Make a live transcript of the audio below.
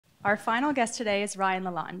Our final guest today is Ryan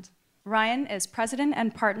Lalonde. Ryan is president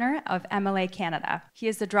and partner of MLA Canada. He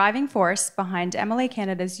is the driving force behind MLA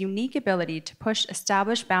Canada's unique ability to push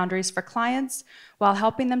established boundaries for clients while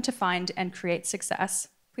helping them to find and create success.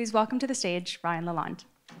 Please welcome to the stage, Ryan Lalonde.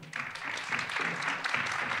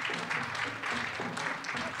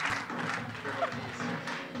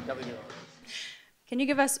 Can you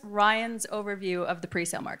give us Ryan's overview of the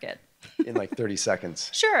pre-sale market? In like 30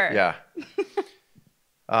 seconds. Sure. Yeah.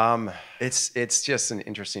 It's just an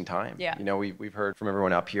interesting time. Yeah. You know, we've heard from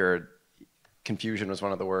everyone up here, confusion was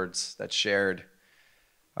one of the words that's shared.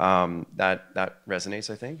 That resonates,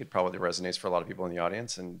 I think. It probably resonates for a lot of people in the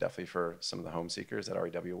audience and definitely for some of the home seekers that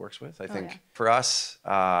REW works with. I think for us,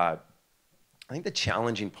 I think the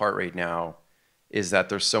challenging part right now is that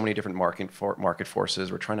there's so many different market forces.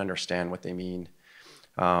 We're trying to understand what they mean.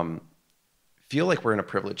 Feel like we're in a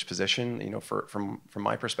privileged position, you know, from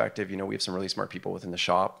my perspective. You know, we have some really smart people within the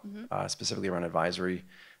shop, specifically around advisory,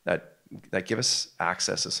 that give us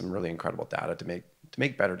access to some really incredible data to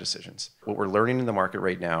make better decisions. What we're learning in the market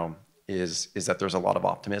right now is that there's a lot of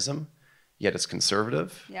optimism, yet it's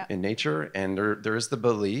conservative in nature, and there is the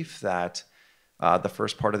belief that the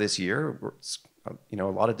first part of this year, you know,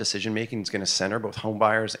 a lot of decision making is going to center both home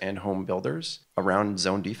buyers and home builders around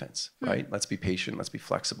zone defense, right? Let's be patient, let's be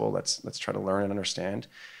flexible, let's try to learn and understand.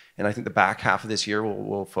 And I think the back half of this year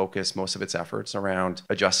will focus most of its efforts around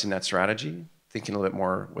adjusting that strategy, thinking a little bit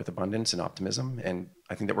more with abundance and optimism. And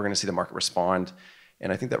I think that we're going to see the market respond.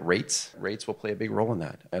 And I think that rates will play a big role in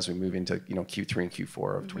that as we move into, you know, Q3 and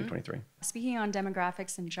Q4 of 2023. Speaking on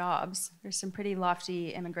demographics and jobs, there's some pretty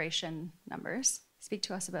lofty immigration numbers. Speak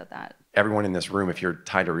to us about that. Everyone in this room, if you're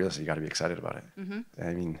tied to real estate, you got to be excited about it.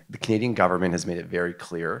 I mean, the Canadian government has made it very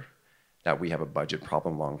clear that we have a budget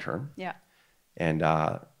problem long term. Yeah. And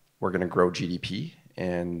we're going to grow GDP,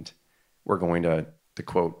 and we're going to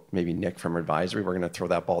quote maybe Nick from advisory, we're going to throw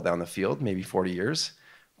that ball down the field maybe 40 years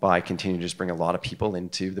by continuing to just bring a lot of people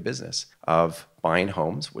into the business of buying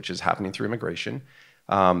homes, which is happening through immigration.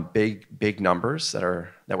 Big numbers that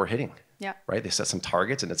we're hitting. Yeah. Right. They set some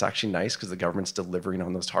targets, and it's actually nice because the government's delivering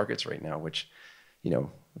on those targets right now, which, you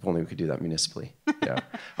know, if only we could do that municipally. Yeah.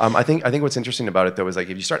 I think what's interesting about it though is like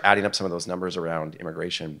if you start adding up some of those numbers around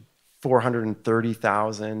immigration,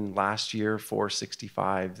 430,000 last year,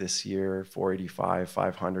 465 this year, 485,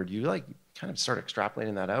 500. You like kind of start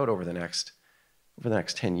extrapolating that out over the next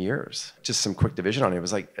 10 years. Just some quick division on it. It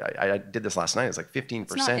was like, I did this last night. It's like 15%.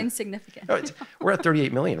 It's not insignificant. No, we're at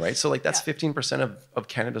 38 million, right? So like that's 15% of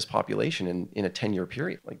Canada's population in a 10-year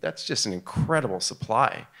period. Like that's just an incredible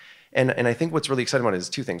supply. And I think what's really exciting about it is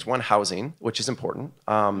two things. One, housing, which is important.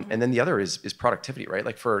 And then the other is productivity, right?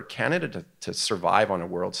 Like for Canada to survive on a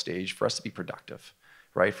world stage, for us to be productive,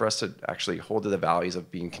 right? For us to actually hold to the values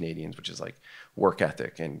of being Canadians, which is like work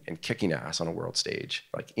ethic and kicking ass on a world stage,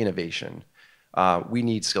 like innovation. We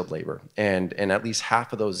need skilled labor, and at least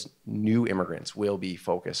half of those new immigrants will be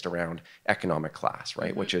focused around economic class,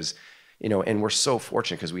 right? Which is, you know, and we're so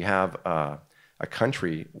fortunate because we have a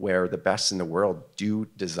country where the best in the world do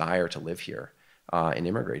desire to live here and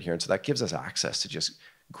immigrate here, and so that gives us access to just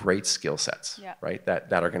great skill sets, right?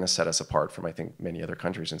 That are going to set us apart from, I think, many other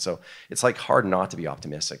countries. And so it's like hard not to be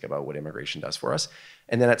optimistic about what immigration does for us.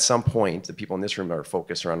 And then at some point, the people in this room are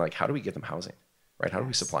focused around like, how do we get them housing, right? How do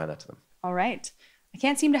we supply that to them? All right. I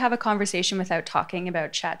can't seem to have a conversation without talking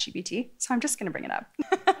about ChatGPT, so I'm just going to bring it up.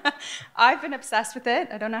 I've been obsessed with it.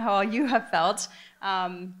 I don't know how all you have felt.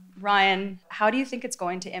 Ryan, how do you think it's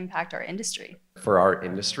going to impact our industry? For our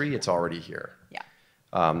industry, it's already here.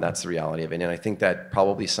 Yeah. That's the reality of it. And I think that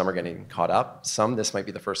probably some are getting caught up. Some, this might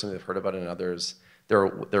be the first time they've heard about it, and others,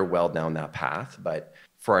 they're well down that path. But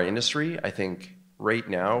for our industry, I think right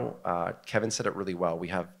now, Kevin said it really well. We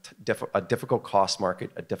have a difficult cost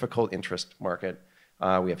market, a difficult interest market.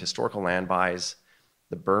 We have historical land buys.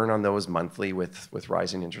 The burn on those monthly with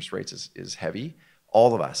rising interest rates is heavy.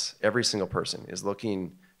 All of us, every single person, is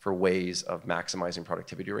looking for ways of maximizing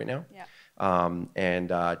productivity right now. Yeah. And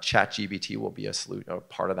ChatGPT will be a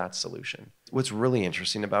part of that solution. What's really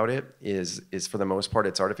interesting about it is for the most part,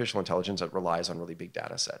 it's artificial intelligence that relies on really big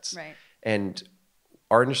data sets. Right. And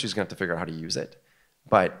our industry is going to have to figure out how to use it.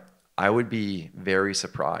 But I would be very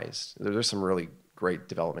surprised. There's some really great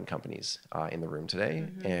development companies in the room today.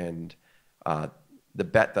 And the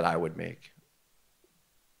bet that I would make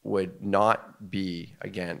would not be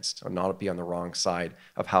against, or not be on the wrong side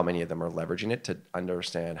of how many of them are leveraging it to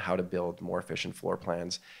understand how to build more efficient floor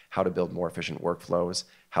plans, how to build more efficient workflows,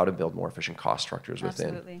 how to build more efficient cost structures within.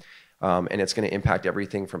 Absolutely. And it's going to impact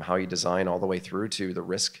everything from how you design all the way through to the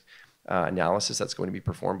risk analysis that's going to be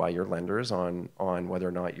performed by your lenders on whether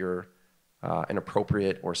or not you're an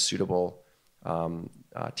appropriate or suitable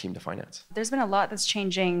team to finance. There's been a lot that's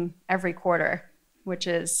changing every quarter, which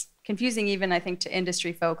is confusing even, I think, to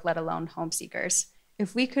industry folk, let alone home seekers.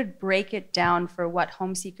 If we could break it down for what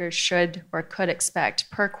home seekers should or could expect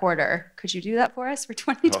per quarter, could you do that for us for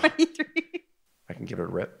 2023? Oh, I can give it a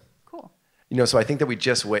rip. Cool. So I think that we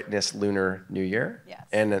just witnessed Lunar New Year. Yes.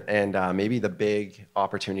 And maybe the big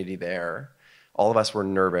opportunity there, all of us were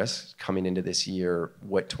nervous coming into this year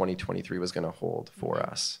what 2023 was going to hold for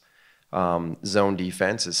us. Zone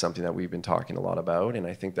defense is something that we've been talking a lot about. And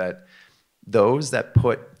I think that those that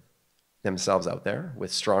put themselves out there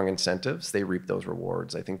with strong incentives, they reap those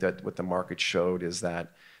rewards. I think that what the market showed is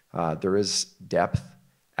that there is depth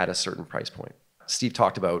at a certain price point. Steve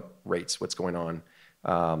talked about rates, what's going on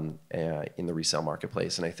in the resale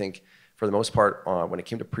marketplace. And I think for the most part, when it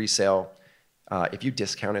came to pre-sale, if you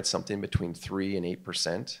discounted something between 3 and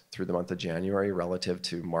 8% through the month of January relative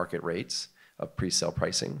to market rates of pre-sale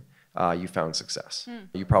pricing, you found success.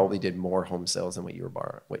 You probably did more home sales than what you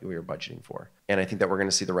were budgeting for. And I think that we're going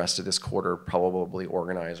to see the rest of this quarter probably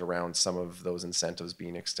organize around some of those incentives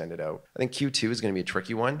being extended out. I think Q2 is going to be a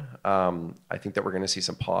tricky one. I think that we're going to see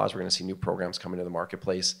some pause. We're going to see new programs come into the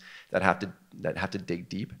marketplace that have to dig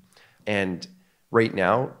deep. And right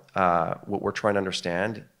now, what we're trying to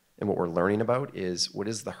understand and what we're learning about is what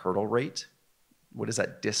is the hurdle rate? What is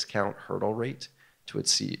that discount hurdle rate to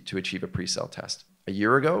achieve a pre-sale test? A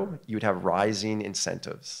year ago, you would have rising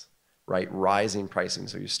incentives, right? Rising pricing.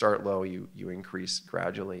 So you start low, you increase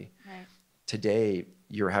gradually. Right. Today,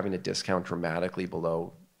 you're having a discount dramatically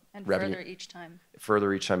below and revenue. Further each time.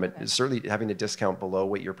 Further each time. But certainly having a discount below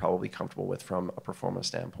what you're probably comfortable with from a performance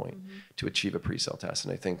standpoint to achieve a pre-sale test.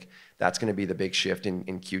 And I think that's going to be the big shift in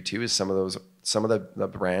Q2 is some of the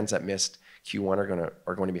brands that missed Q1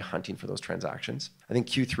 are going to be hunting for those transactions. I think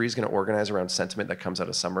Q3 is going to organize around sentiment that comes out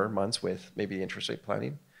of summer months with maybe interest rate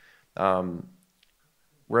planning.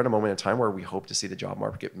 We're at a moment in time where we hope to see the job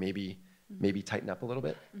market maybe tighten up a little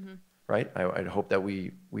bit, right? I'd hope that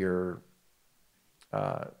we're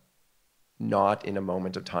not in a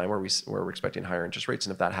moment of time where we're expecting higher interest rates,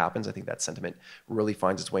 and if that happens, I think that sentiment really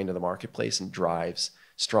finds its way into the marketplace and drives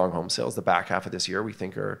strong home sales. The back half of this year we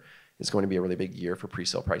think is going to be a really big year for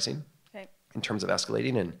pre-sale pricing. In terms of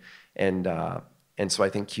escalating, and so I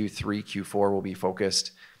think Q3, Q4 will be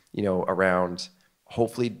focused, around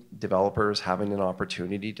hopefully developers having an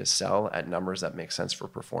opportunity to sell at numbers that make sense for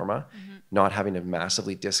pro forma, not having to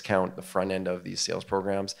massively discount the front end of these sales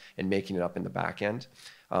programs and making it up in the back end.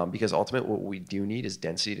 Because ultimately what we do need is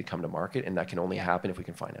density to come to market, and that can only happen if we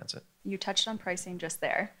can finance it. You touched on pricing just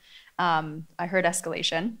there. I heard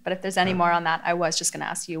escalation, but if there's any more on that, I was just going to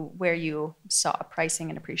ask you where you saw pricing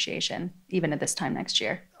and appreciation even at this time next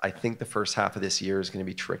year. I think the first half of this year is going to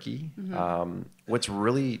be tricky. What's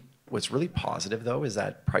really positive though is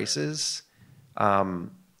that prices,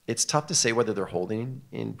 it's tough to say whether they're holding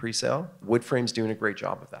in pre-sale. Woodframe's doing a great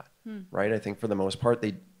job of that, right? I think for the most part,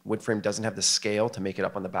 Woodframe doesn't have the scale to make it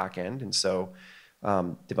up on the back end. And so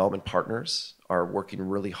development partners are working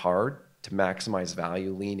really hard to maximize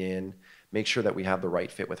value, lean in, make sure that we have the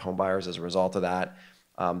right fit with home buyers. As a result of that,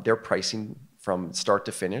 their pricing from start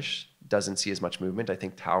to finish doesn't see as much movement. I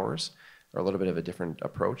think towers are a little bit of a different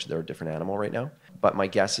approach. They're a different animal right now. But my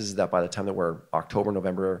guess is that by the time that we're October,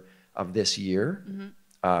 November of this year,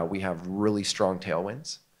 we have really strong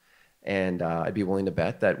tailwinds. And I'd be willing to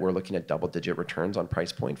bet that we're looking at double-digit returns on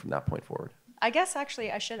price point from that point forward. I guess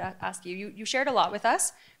actually I should ask you. You shared a lot with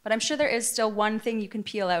us, but I'm sure there is still one thing you can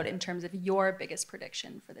peel out in terms of your biggest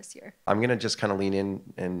prediction for this year. I'm going to just kind of lean in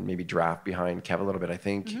and maybe draft behind Kev a little bit. I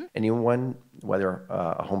think anyone, whether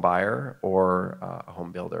a home buyer or a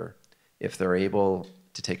home builder, if they're able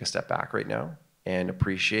to take a step back right now and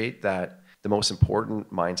appreciate that the most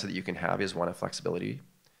important mindset that you can have is one of flexibility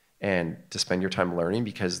and to spend your time learning,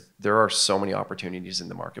 because there are so many opportunities in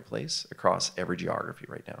the marketplace across every geography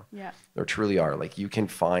right now. Yeah. There truly are. Like, you can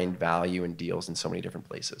find value and deals in so many different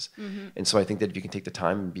places. And so I think that if you can take the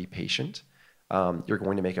time and be patient, you're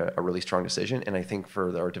going to make a really strong decision. And I think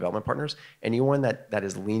for our development partners, anyone that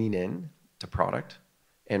is leaning in to product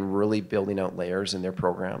and really building out layers in their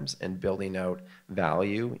programs and building out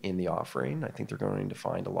value in the offering, I think they're going to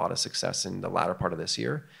find a lot of success in the latter part of this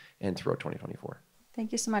year and throughout 2024.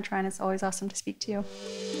 Thank you so much, Ryan. It's always awesome to speak to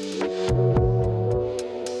you.